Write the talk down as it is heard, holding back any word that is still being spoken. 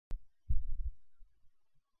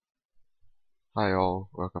Hi all,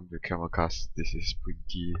 welcome to Camel. This is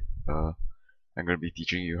Punky. I'm going to be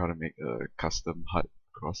teaching you how to make a custom HUD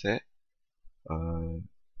crosshair. I'll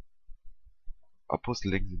post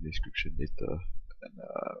links in the description later. And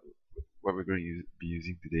what we're going to be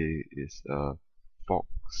using today is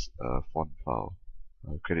Fox font file.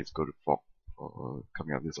 Credits go to Fox for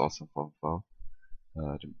coming up with this awesome font file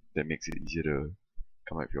that makes it easier to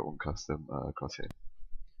come up with your own custom crosshair.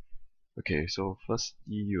 Okay, so firstly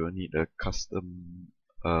you will need a custom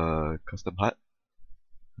HUD.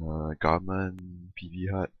 Garment,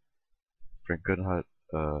 PV HUD, Franken HUD,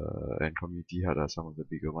 and Community HUD are some of the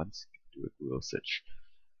bigger ones. Do a Google search.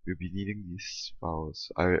 We'll be needing these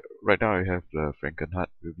files. Right now I have the Franken HUD.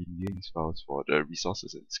 We'll be needing these files for the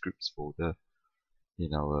resources and scripts folder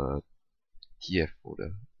in our TF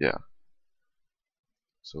folder. Yeah.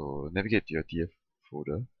 So navigate to your TF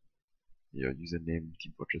folder, your username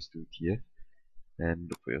TeamFortress2 TF, and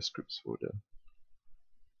look for your scripts folder.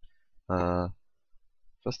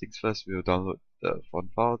 First things first, we'll download the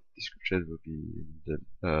font file. Description will be in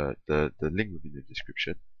the link will be in the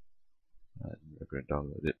description. And we're going to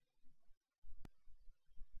download it.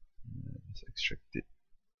 Let's extract it.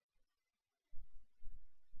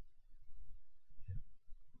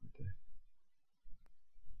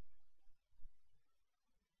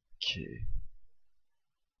 Okay.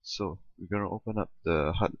 So we're going to open up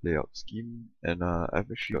the HUD layout scheme, and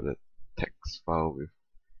I've actually got a text file with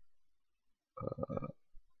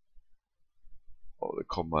all the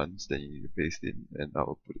commands that you need to paste in, and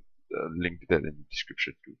I'll put a link to that in the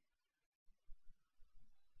description too.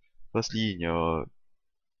 Firstly, in your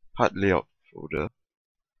HUD layout folder,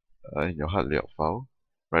 in your HUD layout file,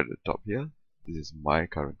 right at the top here, this is my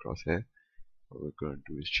current crosshair. What we're going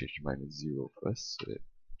to do is change mine to 0 first, so that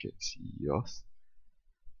you can see yours.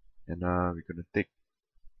 And we're going to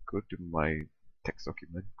go to my text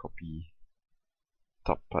document, copy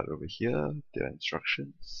top part over here, there are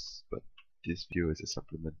instructions, but this view is a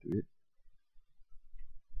supplement to it.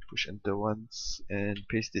 Push enter once and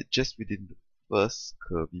paste it just within the first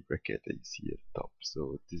curly bracket that you see at the top.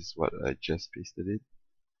 So this is what I just pasted in,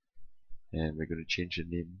 and we're going to change the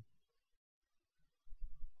name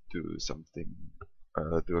to something,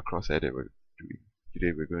 to a crosshair that we're doing.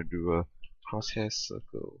 Today we're going to do a crosshair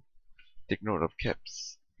circle. Take note of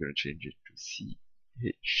caps. We're going to change it to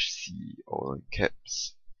CHC, all in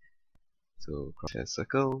caps. So crosshair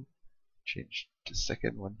circle, change the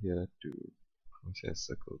second one here to crosshair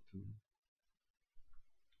circle 2.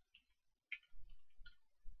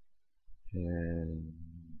 And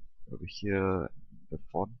over here, the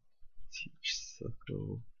font, CH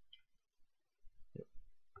circle. Yep.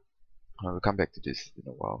 We'll come back to this in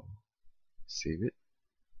a while. Save it.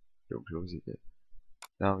 Don't close it yet.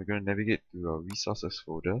 Now we're going to navigate to our resources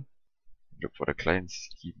folder. Look for the client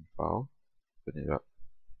scheme file. Open it up.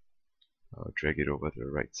 I'll drag it over to the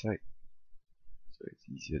right side so it's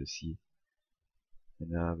easier to see.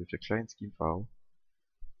 And with the client scheme file,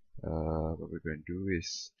 what we're going to do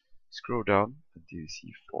is scroll down until you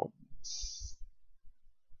see fonts.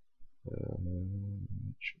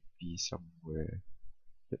 It should be somewhere.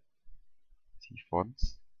 Yep. See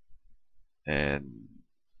fonts. And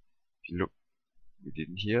if you look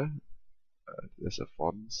within here, there's a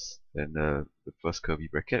fonts, and the first curly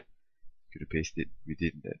bracket. I'm going to paste it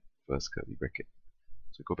within that first curly bracket.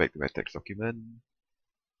 So go back to my text document,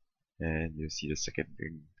 and you'll see the second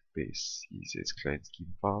thing to paste. It says client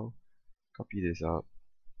scheme file. Copy this out.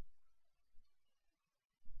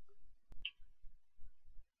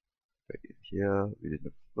 Back in here, within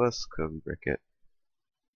the first curly bracket,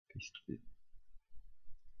 paste it in.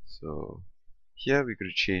 So here we're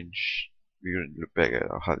going to change. We're going to look back at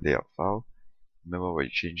our HUD layout file. Remember what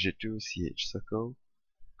you changed it to, CH circle.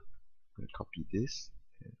 I'm going to copy this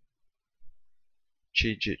and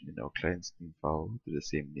change it in our client scheme file to the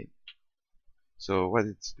same name. So what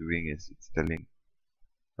it's doing is it's telling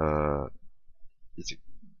the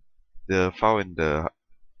file in the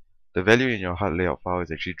value in your HUD layout file is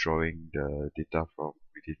actually drawing the data from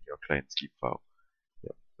within your client scheme file.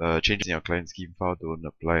 Yep. Changes in your client scheme file don't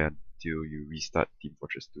apply until you restart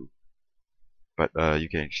TeamFortress2. But you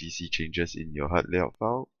can actually see changes in your HUD layout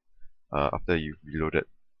file after you've reloaded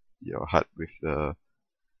your HUD with the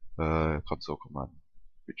console command,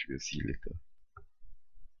 which we'll see later.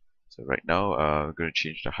 So right now, we're going to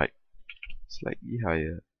change the height slightly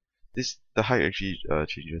higher. The height actually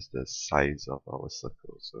changes the size of our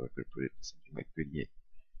circle, so I'm going to put it to something like 28.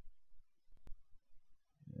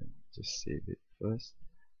 And just save it first.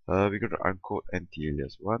 We're going to uncode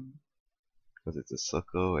anti-alias 1 because it's a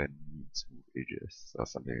circle and needs smooth edges or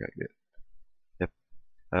something like that. Yep.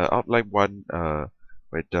 Outline 1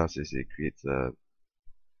 what it does is it creates a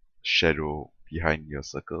shadow behind your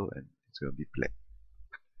circle, and it's going to be black.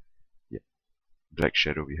 Yeah, black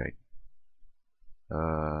shadow behind.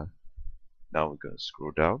 Now we're going to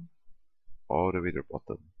scroll down all the way to the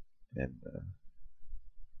bottom, and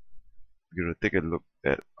we're going to take a look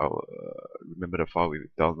at our remember the file we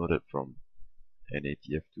downloaded from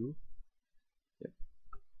TF2. Yeah.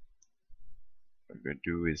 What we're going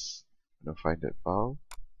to do is find that file,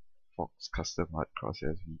 Fox custom HUD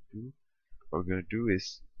crosshairs v2. What we're going to do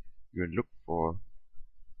is we're going to look for,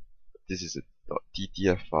 this is a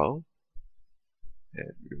 .ttf file,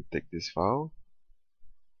 and we're going to take this file,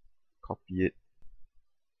 copy it,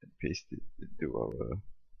 and paste it into our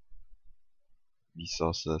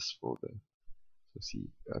resources folder. So see,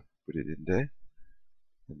 I've put it in there,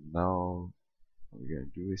 and now what we're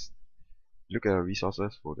going to do is look at our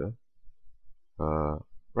resources folder.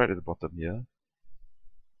 Right at the bottom here,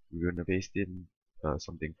 we're going to paste in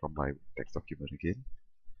something from my text document again.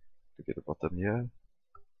 Look at the bottom here,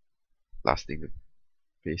 last thing to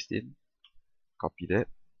paste in, copy that,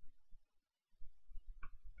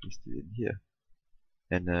 paste it in here,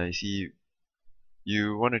 and you see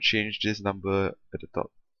you want to change this number at the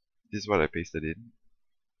top. This is what I pasted in.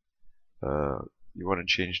 You want to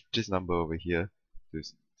change this number over here to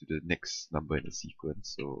the next number in the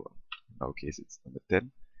sequence. So in our case, it's number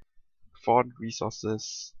 10. Font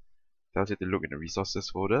resources tells you to look in the resources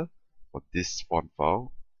folder for this font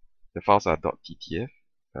file. The files are .ttf,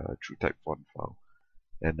 true type font file.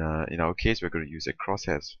 And in our case, we're going to use a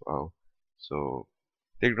crosshairs file. So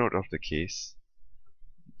take note of the case.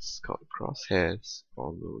 It's called crosshairs,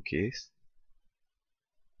 all lowercase.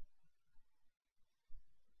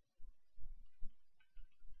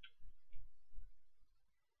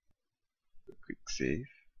 Quick save.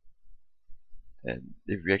 And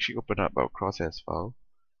if we actually open up our crosshairs file,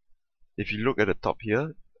 if you look at the top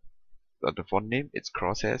here, the font name, it's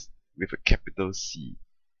crosshairs with a capital C.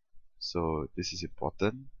 So this is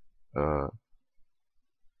important. Now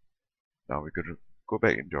we're going to go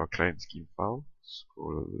back into our client scheme file,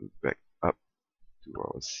 scroll back up to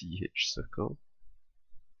our CH circle.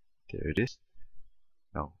 There it is.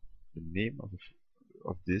 Now the name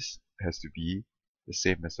of this has to be the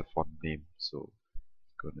same as the font name, so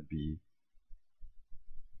it's going to be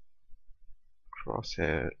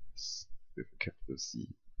crosshairs with a capital C.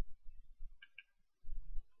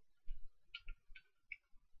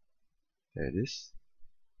 There it is.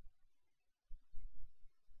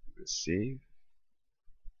 We'll save.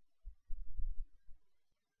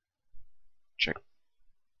 Check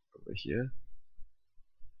over here.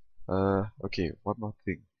 Okay, one more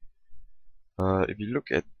thing. If you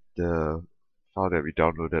look at the file that we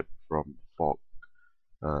downloaded from Fog,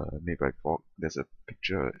 made by Fog, there's a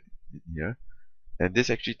picture in here, and this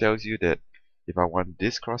actually tells you that if I want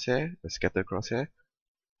this crosshair, a scatter crosshair,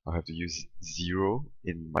 I'll have to use 0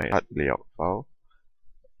 in my HUD layout file,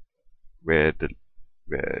 where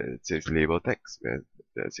it says label text, where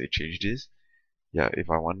it says change this. Yeah, if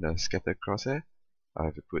I want a scatter crosshair, I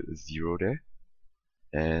have to put a 0 there.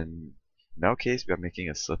 And in our case, we are making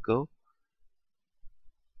a circle,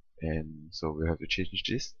 and so we have to change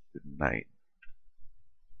this to 9.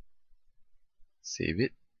 Save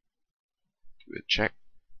it, do a check.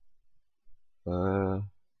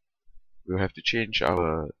 We'll have to change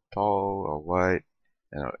our tall, our wide,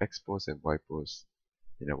 and our X pose and Y pose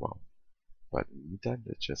in a while. But in the meantime,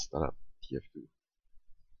 let's just start up TF2.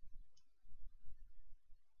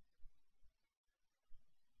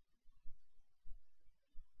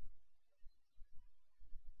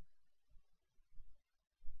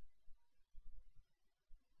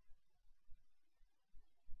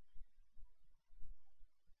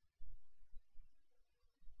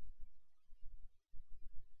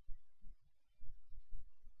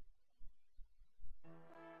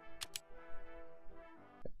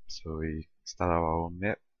 So we start our own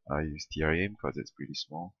map. I use TRM because it's pretty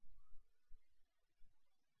small.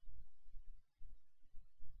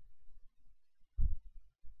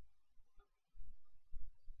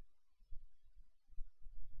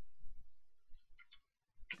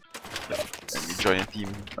 And we join a team.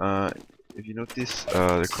 If you notice,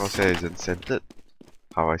 the crosshair isn't centered.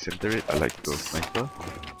 How I center it, I like to go sniper.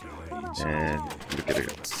 And look at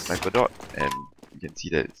the sniper dot, and you can see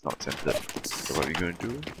that it's not centered. So what we're going to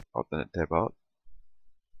do, alternate tab out.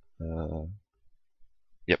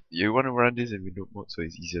 Yep, you want to run this in window mode so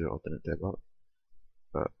it's easier to alternate tab out.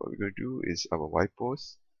 What we're going to do is our Y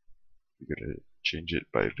pose, we're going to change it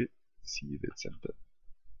by a bit, see if it's centered.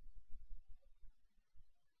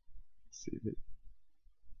 Save it.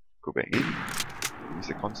 Go back in, use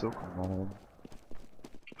the console command,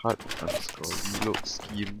 HUD underscore reload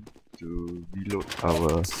scheme to reload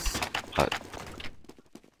our HUD.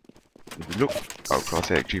 If you look, our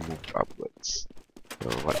crosshair actually moved upwards. So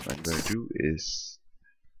what I'm going to do is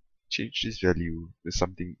change this value to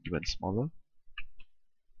something even smaller.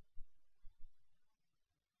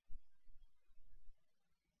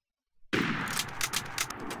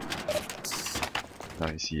 Now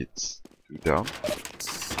you see it's 2 down.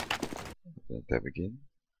 Then tab again.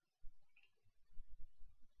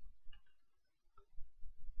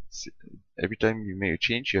 Every time you make a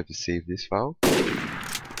change, you have to save this file.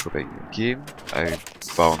 Go back in your game. I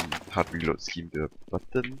bound HUD reload scheme to a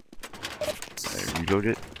button. I reload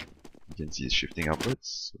it. You can see it's shifting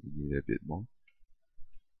upwards, so we need a bit more.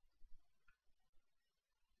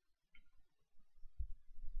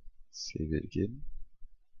 Save it again.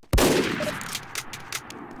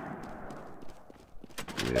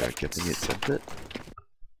 We are getting it centered.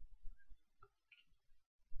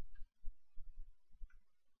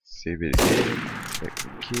 Save it again. Back to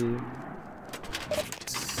the game.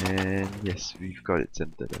 And yes, we've got it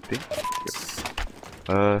centered, I think.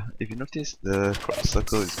 Yep. If you notice, the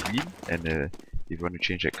circle is green, and if you want to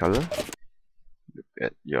change that color, look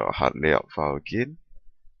at your HUD layout file again.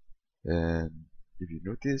 And if you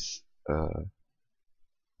notice,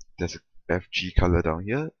 there's a FG color down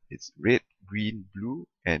here. It's red, green, blue,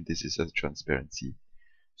 and this is a transparency.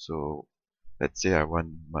 So let's say I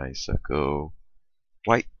want my circle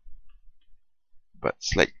white, but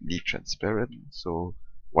slightly transparent. So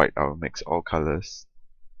white, I'll mix all colors.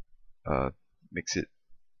 Mix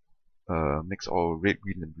all red,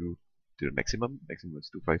 green, and blue to the maximum. Maximum is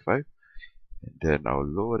 255, and then I'll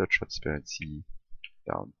lower the transparency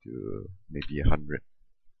down to maybe 100.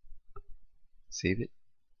 Save it.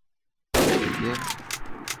 Again.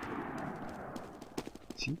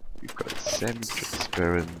 See, we've got a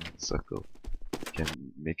semi-transparent circle. You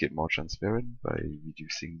can make it more transparent by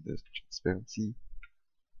reducing the transparency.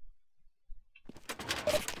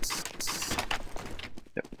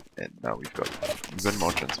 Yep, and now we've got even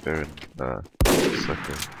more transparent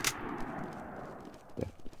circle. Yeah.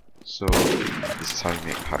 So this is how you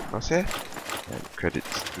make HUD crosshair, and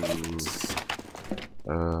credits to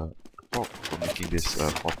Bob for making this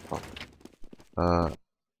pop-up.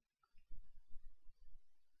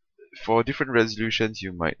 For different resolutions,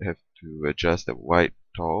 you might have to adjust the white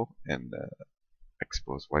tall and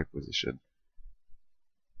expose Y position.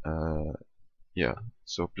 Yeah,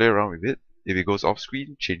 so play around with it. If it goes off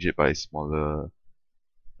screen, change it by smaller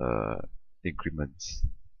increments.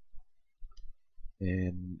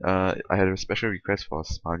 And I had a special request for a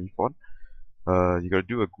smiley font. You gotta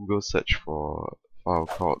do a Google search for a file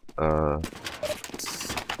called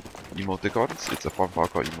emoticons. It's a font file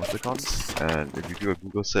called emoticons, and if you do a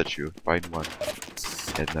Google search, you'll find one.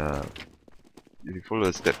 And if you follow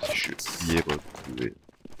the steps, you should be able to do it,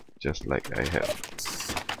 just like I have.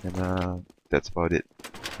 And that's about it.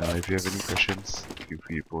 If you have any questions, feel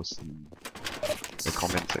free to post in the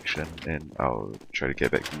comment section, and I'll try to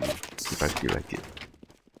get back to you if I feel like it.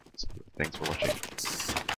 So, thanks for watching.